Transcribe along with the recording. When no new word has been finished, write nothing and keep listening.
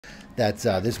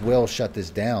that this will shut this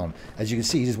down. As you can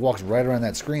see, he just walks right around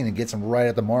that screen and gets him right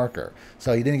at the marker.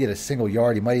 So he didn't get a single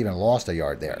yard. He might even lost a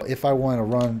yard there. If I want to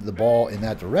run the ball in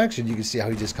that direction, you can see how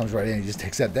he just comes right in and he just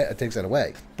takes that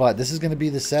away. But this is going to be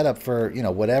the setup for, you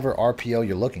know, whatever RPO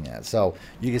you're looking at. So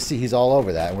you can see he's all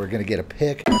over that, and we're going to get a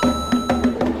pick.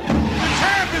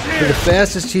 For the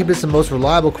fastest, cheapest, and most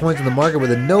reliable coins in the market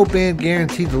with a no-ban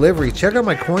guaranteed delivery, check out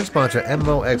my coin sponsor,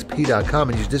 moxp.com,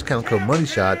 and use discount code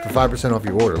MONEYSHOT for 5% off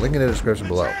your order. Link in the description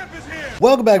below.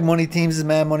 Welcome back, Money Teams. This is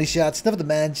Mad Money Shot. Stuff with the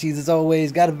Mad Cheese as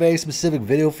always. Got a very specific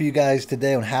video for you guys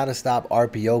today on how to stop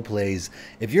RPO plays.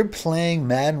 If you're playing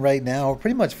Madden right now, or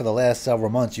pretty much for the last several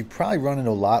months, you've probably run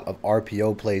into a lot of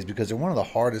RPO plays because they're one of the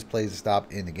hardest plays to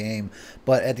stop in the game.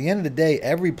 But at the end of the day,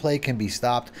 every play can be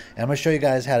stopped, and I'm going to show you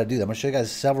guys how to do that. I'm going to show you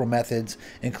guys several methods,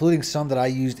 including some that I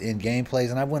used in gameplays,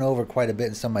 and I went over quite a bit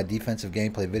in some of my defensive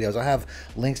gameplay videos. I have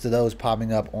links to those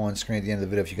popping up on screen at the end of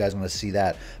the video if you guys want to see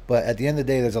that. But at the end of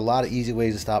the day, there's a lot of easy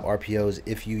ways to stop RPOs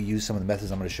if you use some of the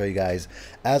methods I'm going to show you guys.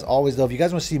 As always, though, if you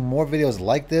guys want to see more videos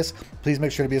like this, please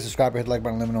make sure to be a subscriber, hit the like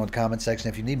button, let me know in the comment section.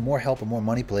 If you need more help or more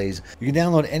money plays, you can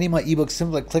download any of my ebooks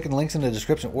simply by clicking the links in the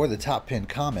description or the top pinned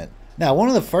comment. Now, one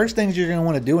of the first things you're going to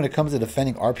want to do when it comes to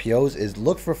defending RPOs is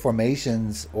look for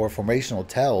formations or formational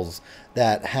tells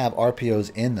that have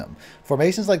RPOs in them.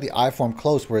 Formations like the I-form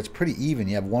close, where it's pretty even.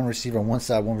 You have one receiver on one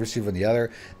side, one receiver on the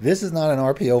other. This is not an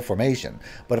RPO formation.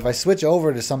 But if I switch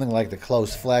over to something like the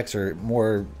close flex, or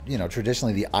more, you know,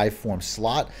 traditionally the I-form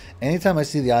slot, anytime I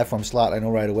see the I-form slot, I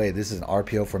know right away this is an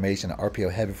RPO formation, an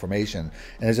RPO heavy formation, and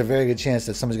there's a very good chance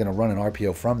that somebody's going to run an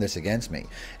RPO from this against me.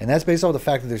 And that's based off the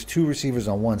fact that there's two receivers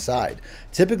on one side.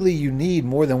 Typically, you need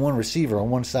more than one receiver on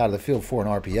one side of the field for an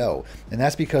RPO, and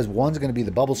that's because one's going to be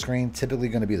the bubble screen, typically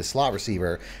going to be the slot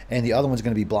receiver, and the other one's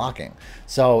going to be blocking.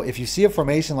 So if you see a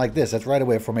formation like this, that's right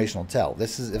away a formational tell.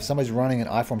 This is if somebody's running an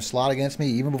I-form slot against me,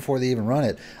 even before they even run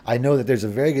it, I know that there's a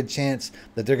very good chance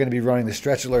that they're going to be running the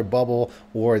stretch alert bubble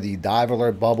or the dive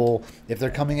alert bubble. If they're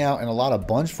coming out in a lot of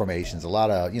bunch formations, a lot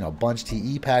of, you know, bunch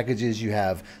TE packages, you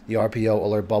have the RPO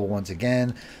alert bubble once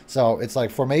again. So it's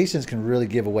like formations can really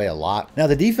give away a lot. Now,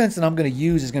 the defense that I'm going to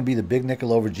use is going to be the big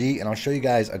nickel over G, and I'll show you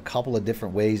guys a couple of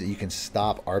different ways that you can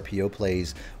stop RPO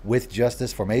plays with just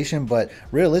this formation. But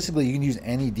realistically, you can use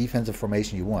any defensive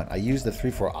formation you want. I use the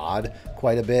 3-4 odd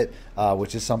quite a bit,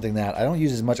 which is something that I don't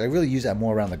use as much. I really use that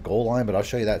more around the goal line, but I'll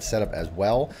show you that setup as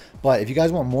well. But if you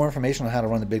guys want more information on how to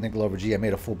run the big nickel over G, I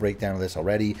made a full breakdown of this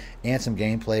already and some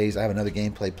gameplays. I have another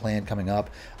gameplay plan coming up.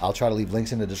 I'll try to leave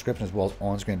links in the description as well as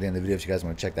on screen at the end of the video if you guys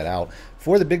want to check that out.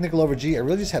 For the big nickel over G, I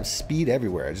really just have speed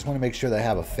everywhere. I just want to make sure that I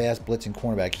have a fast blitzing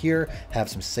cornerback here, have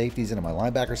some safeties into my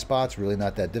linebacker spots, really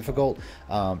not that difficult.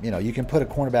 You know, you can put a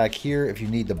cornerback here if you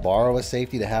need to borrow a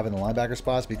safety to have in the linebacker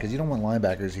spots, because you don't want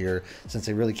linebackers here since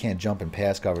they really can't jump in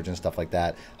pass coverage and stuff like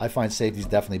that. I find safety is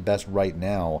definitely best right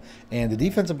now. And the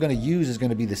defense I'm going to use is going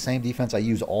to be the same defense I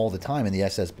use all the time in the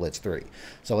SS Blitz 3.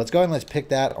 So let's go ahead and let's pick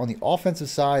that. On the offensive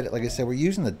side, like I said, we're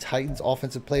using the Titans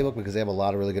offensive playbook because they have a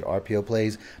lot of really good RPO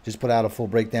plays. Just put out a full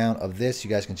breakdown of this. You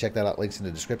guys can check that out. Links in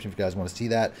the description if you guys want to see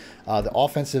that. The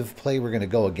offensive play we're going to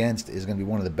go against is going to be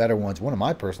one of the better ones, one of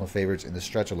my personal favorites in the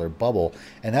stretch alert bubble.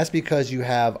 And that's because you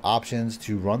have options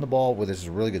to run the ball, where this is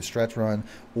a really good stretch run,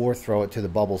 or throw it to the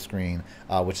bubble screen,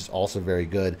 which is also very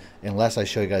good, unless I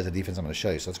show you guys the defense I'm going to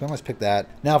show you. So let's go and let's pick that.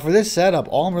 Now for this setup,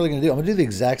 all I'm really going to do, I'm going to do the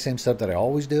exact same stuff that I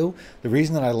always do. The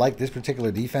reason that I like this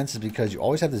particular defense is because you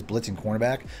always have this blitzing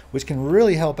cornerback, which can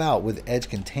really help out with edge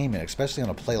containment, especially on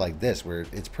a play like this where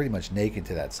it's pretty much naked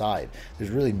to that side.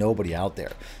 There's really nobody out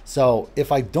there. So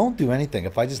if I don't do anything,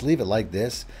 if I just leave it like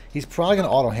this, he's probably going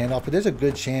to auto handoff, but there's a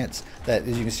good chance that,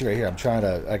 as you can see right here,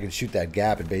 I can shoot that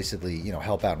gap and basically, you know,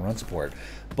 help out and run support.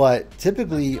 But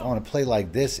typically on a play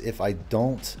like this, if I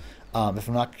don't, if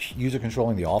I'm not user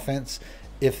controlling the offense,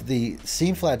 if the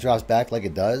seam flat drops back like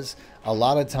it does, a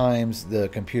lot of times the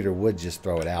computer would just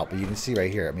throw it out. But you can see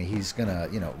right here, I mean, he's gonna,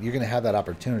 you know, you're gonna have that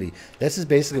opportunity. This is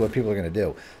basically what people are gonna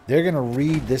do. They're gonna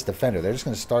read this defender. They're just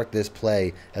gonna start this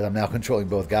play, as I'm now controlling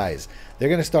both guys. They're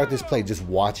gonna start this play just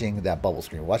watching that bubble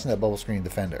screen,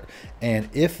 defender. And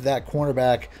if that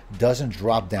cornerback doesn't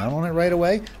drop down on it right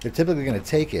away, they're typically gonna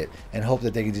take it and hope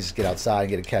that they can just get outside and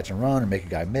get a catch and run and make a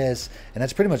guy miss. And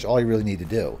that's pretty much all you really need to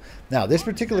do. Now, this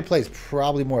particular play is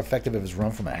probably more effective if it's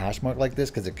run from a hash mark like this,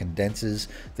 because it condenses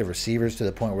the receivers to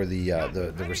the point where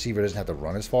the receiver doesn't have to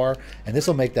run as far, and this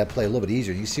will make that play a little bit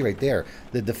easier. You see right there,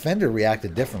 the defender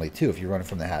reacted differently too if you're running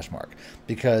from the hash mark,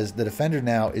 because the defender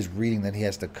now is reading that he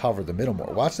has to cover the middle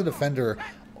more. Watch the defender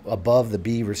above the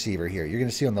B receiver here. You're going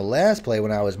to see on the last play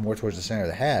when I was more towards the center of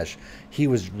the hash, he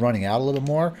was running out a little bit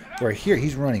more, where here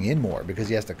he's running in more because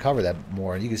he has to cover that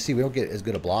more. And you can see we don't get as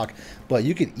good a block, but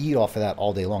you could eat off of that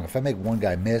all day long. If I make one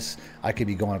guy miss, I could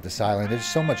be going up the sideline. There's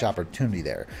so much opportunity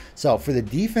there. So for the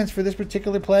defense for this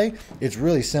particular play, it's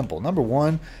really simple. Number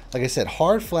one, like I said,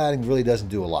 hard flatting really doesn't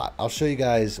do a lot. I'll show you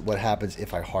guys what happens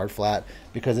if I hard flat,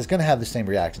 because it's going to have the same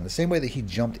reaction. The same way that he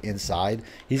jumped inside,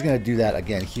 he's going to do that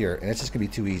again here, and it's just going to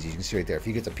be too easy. You can see right there. If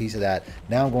he gets a piece of that,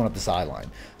 now I'm going up the sideline.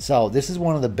 So this is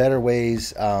one of the better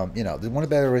ways, one of the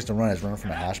better ways to run is run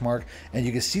from a hash mark, and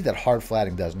you can see that hard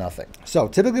flatting does nothing. So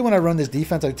typically when I run this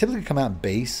defense, I typically come out in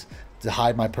base to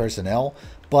hide my personnel,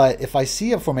 but if I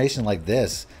see a formation like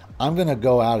this, I'm going to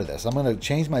go out of this. I'm going to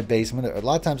change my base. A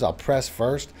lot of times I'll press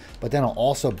first, but then I'll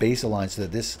also base align so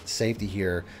that this safety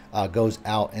here goes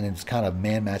out and it's kind of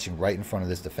man matching right in front of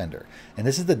this defender. And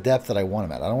this is the depth that I want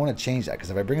him at. I don't want to change that because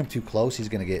if I bring him too close, he's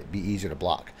going to be easier to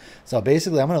block. So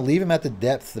basically I'm going to leave him at the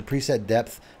depth, the preset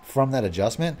depth from that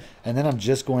adjustment. And then I'm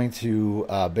just going to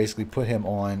basically put him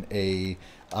on a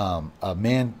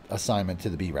man assignment to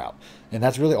the B route. And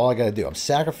that's really all I got to do. I'm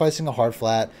sacrificing a hard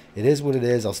flat. It is what it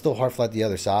is. I'll still hard flat the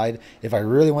other side. If I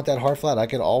really want that hard flat, I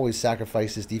could always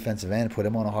sacrifice this defensive end, put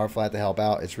him on a hard flat to help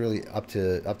out. It's really up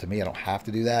to me. I don't have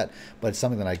to do that, but it's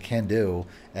something that I can do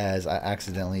as I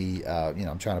accidentally,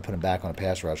 I'm trying to put him back on a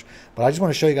pass rush. But I just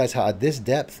want to show you guys how at this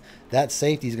depth, that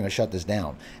safety is going to shut this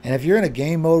down. And if you're in a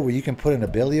game mode where you can put an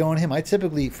ability on him,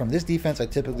 from this defense, I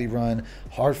typically run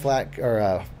hard flat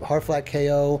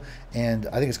KO, and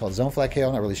I think it's called zone flat KO.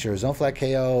 I'm not really sure. Zone flat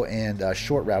KO and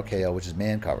short route KO, which is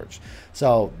man coverage.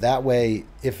 So that way,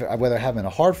 whether I'm having a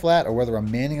hard flat or whether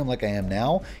I'm manning him like I am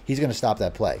now, he's going to stop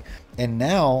that play. And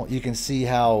now you can see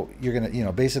how you're going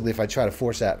to, basically if I try to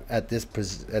force that at this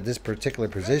particular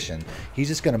position, he's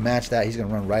just going to match that. He's going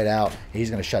to run right out. And he's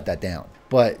going to shut that down.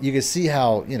 But you can see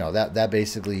how, that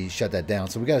basically shut that down.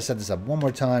 So we got to set this up one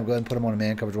more time. Go ahead and put him on a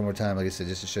man coverage one more time. Like I said,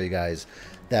 just to show you guys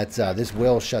that this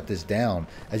will shut this down.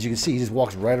 As you can see, he just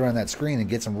walks right around that screen and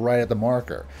gets him right at the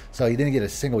marker. So he didn't get a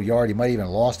single yard. He might even have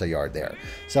lost a yard there.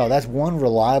 So that's one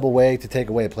reliable way to take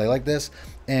away a play like this.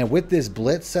 And with this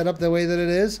blitz set up the way that it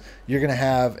is, you're going to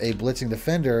have a blitzing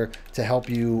defender to help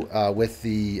you with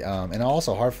the, and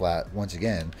also hard flat once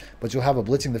again, but you'll have a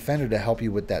blitzing defender to help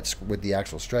you with the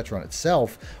actual stretch run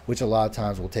itself, which a lot of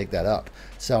times will take that up.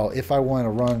 So if I want to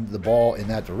run the ball in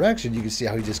that direction, you can see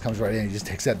how he just comes right in and he just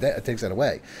takes that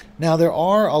away. Now there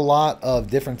are a lot of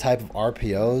different type of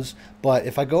RPOs, but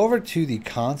if I go over to the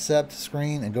concept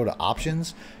screen and go to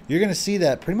options, you're going to see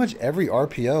that pretty much every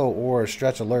RPO or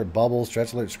stretch alert bubble,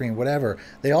 stretch alert screen, whatever,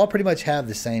 they all pretty much have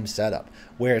the same setup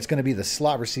where it's going to be the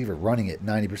slot receiver running it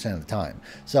 90% of the time.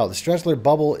 So the stretch alert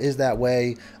bubble is that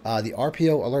way. The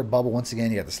RPO alert bubble, once again,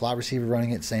 you got the slot receiver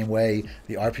running it same way.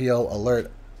 The RPO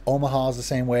alert Omaha is the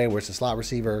same way, where it's a slot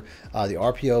receiver. The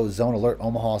RPO zone alert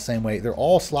Omaha, same way. They're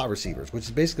all slot receivers, which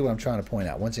is basically what I'm trying to point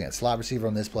out. Once again, slot receiver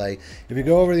on this play. If you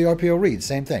go over to the RPO read,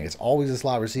 same thing. It's always a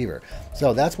slot receiver.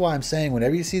 So that's why I'm saying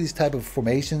whenever you see these type of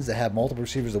formations that have multiple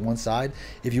receivers on one side,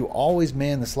 if you always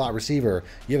man the slot receiver,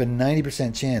 you have a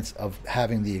 90% chance of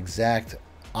having the exact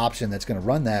option that's going to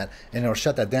run that, and it'll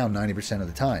shut that down 90% of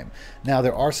the time. Now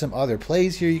there are some other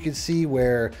plays here you can see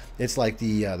where it's like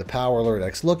the power alert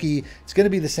X looky. It's going to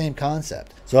be the same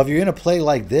concept. So if you're in a play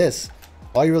like this,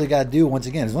 all you really got to do, once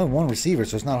again, there's only one receiver,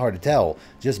 so it's not hard to tell.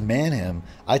 Just man him.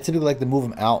 I typically like to move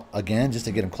him out again just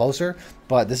to get him closer,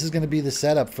 but this is going to be the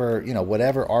setup for,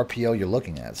 whatever RPO you're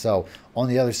looking at. So on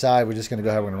the other side, we're just going to go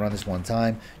ahead, we're going to run this one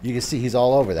time. You can see he's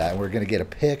all over that, and we're going to get a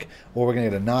pick, or we're going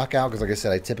to get a knockout, because like I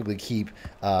said, I typically keep,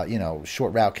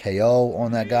 short route KO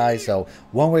on that guy. So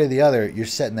one way or the other, you're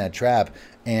setting that trap,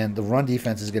 and the run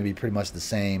defense is going to be pretty much the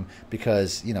same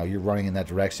because, you're running in that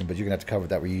direction, but you're going to have to cover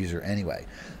that user anyway.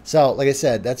 So like I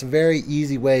said, that's a very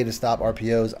easy way to stop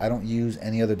RPOs. I don't use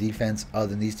any other defense other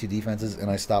than these two defenses, and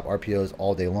I stop RPOs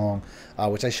all day long,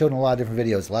 which I showed in a lot of different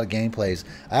videos, a lot of gameplays.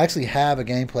 I actually have a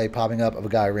gameplay popping up of a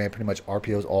guy who ran pretty much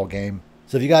RPOs all game.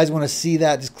 So if you guys want to see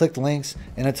that, just click the links.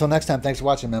 And until next time, thanks for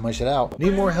watching, man. My shit out.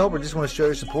 Need more help or just want to show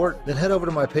your support? Then head over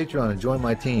to my Patreon and join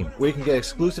my team, where you can get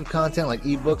exclusive content like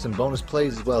ebooks and bonus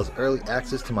plays, as well as early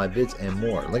access to my vids and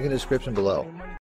more. Link in the description below.